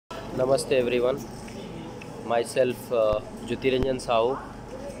Namaste everyone. Myself Jyoti Ranjan Sahoo,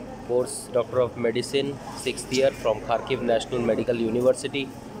 course Doctor of Medicine, 6th year from Kharkiv National Medical University.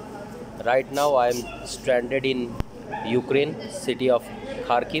 Right now I am stranded in Ukraine, city of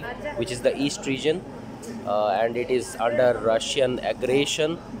Kharkiv, which is the east region, and it is under Russian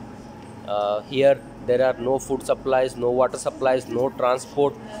aggression. Here there are no food supplies, no water supplies, no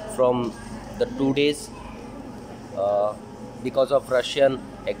transport from the 2 days. Because of Russian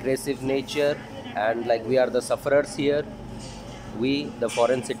aggressive nature, and like we are the sufferers here, we the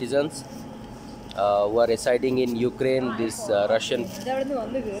foreign citizens who are residing in Ukraine, this Russian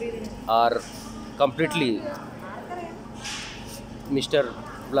are completely, Mr.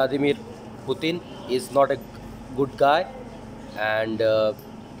 Vladimir Putin is not a good guy, and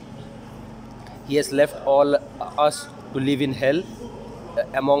he has left all us to live in hell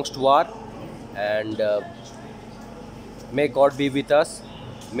amongst war, and may God be with us.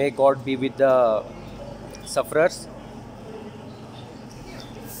 May God be with the sufferers.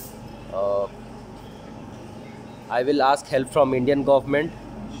 I will ask help from Indian government.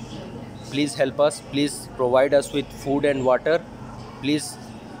 Please help us. Please provide us with food and water. Please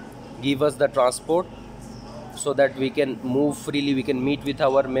give us the transport so that we can move freely. We can meet with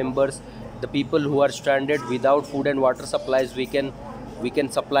our members. The people who are stranded without food and water supplies, we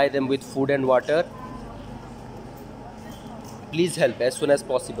can supply them with food and water. Please help as soon as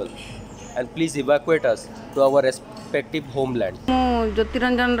possible, and please evacuate us to our respective homeland. ज्योति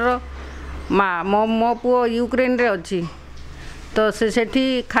रंजन माँ मो पुओ Ukraine रे अच्छी तो सेठी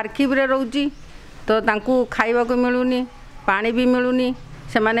Kharkiv रे रोची तो तांकू खाइबा को मिलुनी पानी भी मिलुनी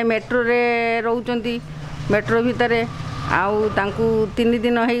से माने मेट्रो रे रोचंती मेट्रो भितर आउ तांकू 3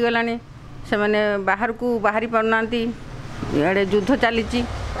 दिन हो गलानी से माने बाहर को बाहरी पारनांती एडे युद्ध चली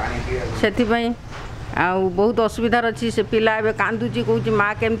से आउ बहुत असुविधा अच्छी से पिला ए कांदुची कौच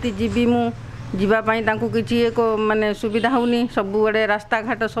माँ केमती जीवी मु जीवाई किसी एक माने सुविधा होनी सब बड़े रास्ता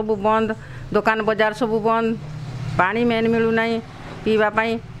घाट सब बंद दुकान बजार सब बंद पानी मेन मिलूना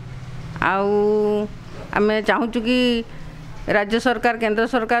पीवाई आम चाहूँ कि राज्य सरकार केंद्र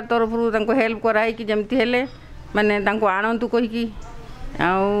सरकार तरफ हेल्प कराई कि जमती हेले माने आणतु कहीकि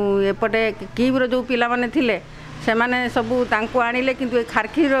आउपटे कीव्र जो पिला माने थिले से माने सबू आनिले किंतु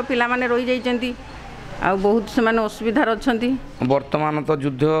खारखीर पिला माने रही जाइछंती आ बहुत से माने असुविधा अच्छी। वर्तमान तो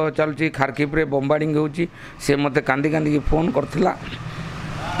युद्ध चलती खारकिव रे बम्बार्डिंग होची से मते कांदी कांदी फोन करथिला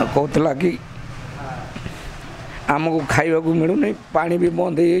कहतला कि आमको खाइबा को मिलू नहीं पानी भी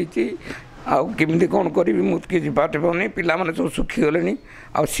बंद हो जाइए आउ केमिति कोन करिवि मु कि बाटे बने पिला माने सब सुखी गलेनी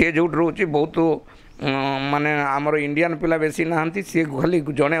आ से जो रोची बहुत माने आमर इंडियन पिला बेसी नहांती सी खाली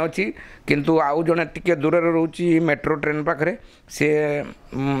जड़े अच्छी किंतु आउ जड़े टिके दूर रोची मेट्रो ट्रेन पाखे सी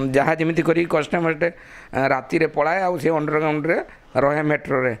जहाँ जमी कर कस्टमर राति रे पलाए आउ से अंडरग्राउंड रे रहे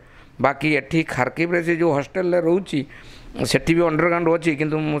मेट्रो रे बाकी एठी खारकिव रे से जो हॉस्टल रे रोची सेठी भी अंडरग्राउंड अच्छी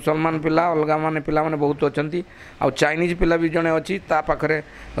किंतु मुसलमान पिला अलग माने पिला माने बहुत अच्छी आ चाइनीज पिला भी जड़े अच्छी ता पाखरे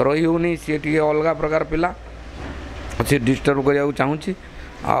रही होनी सी टी अलग प्रकार पिला से डिस्टर्ब करिया चाहूँगी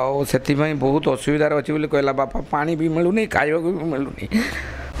आउ से बहुत असुविधा अच्छी कहला बापा पानी भी मिलूनी खाइबा भी मिलूनी।